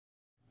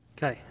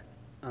Okay,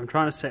 I'm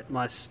trying to set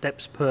my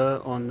steps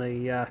per on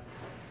the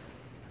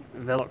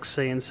Velox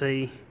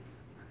CNC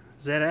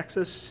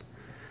Z-axis,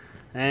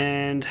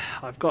 and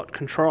I've got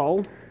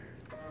control.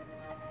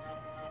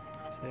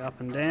 See, up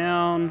and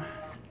down,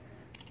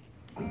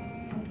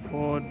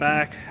 forward,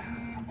 back,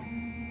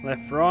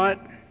 left, right,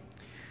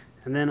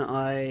 and then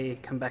I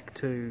come back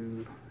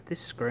to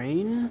this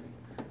screen,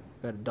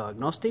 go to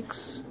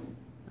diagnostics,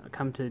 I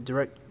come to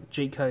direct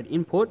G-code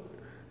input,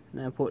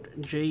 now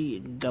put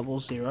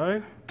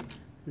G00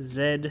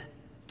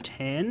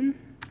 Z10,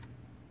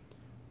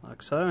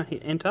 like so,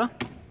 hit enter,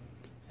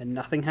 and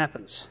nothing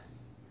happens.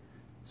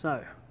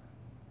 So,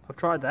 I've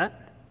tried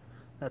that,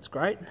 that's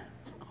great.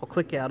 I'll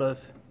click out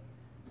of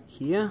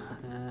here,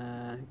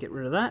 get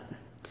rid of that,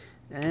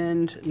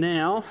 and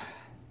now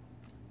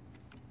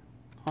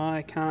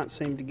I can't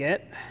seem to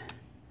get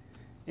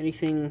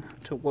anything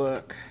to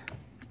work.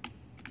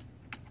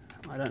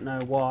 I don't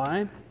know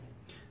why,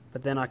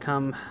 but then I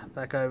come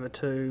back over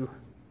to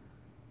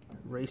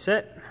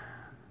reset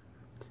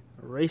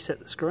the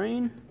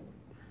screen,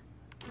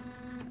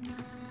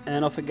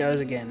 and off it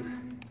goes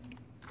again.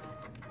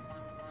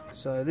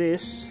 So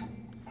this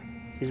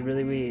is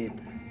really weird.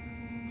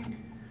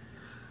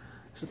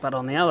 But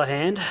on the other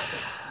hand,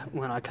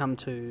 when I come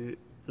to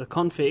the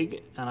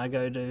config and I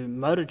go to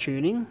motor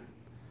tuning,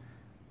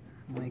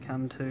 we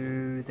come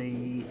to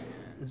the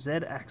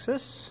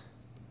Z-axis,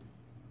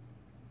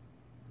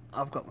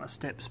 I've got my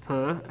steps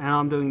per, and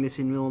I'm doing this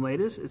in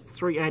millimeters. It's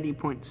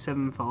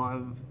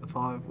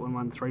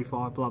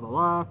 380.755135, blah blah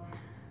blah.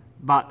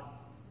 But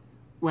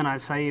when I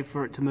say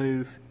for it to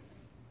move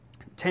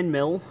 10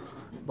 mil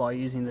by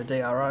using the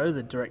DRO,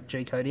 the direct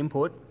G-code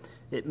input,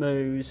 it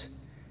moves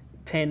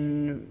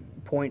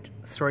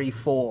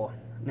 10.34.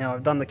 Now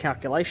I've done the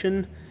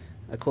calculation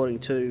according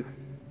to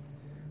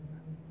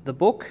the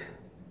book,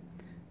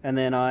 and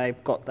then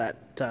I've got that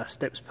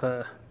steps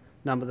per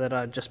number that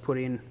I just put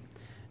in,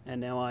 and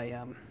now I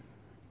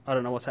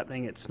don't know what's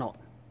happening. It's not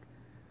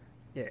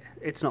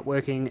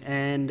working,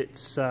 and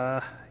it's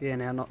now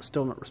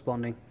still not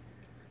responding.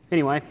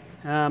 Anyway,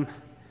 if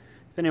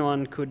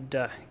anyone could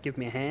give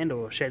me a hand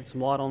or shed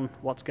some light on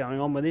what's going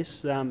on with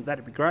this,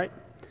 that'd be great,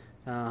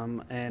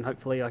 and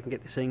hopefully I can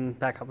get this thing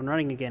back up and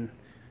running again.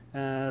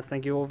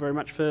 Thank you all very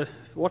much for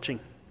watching.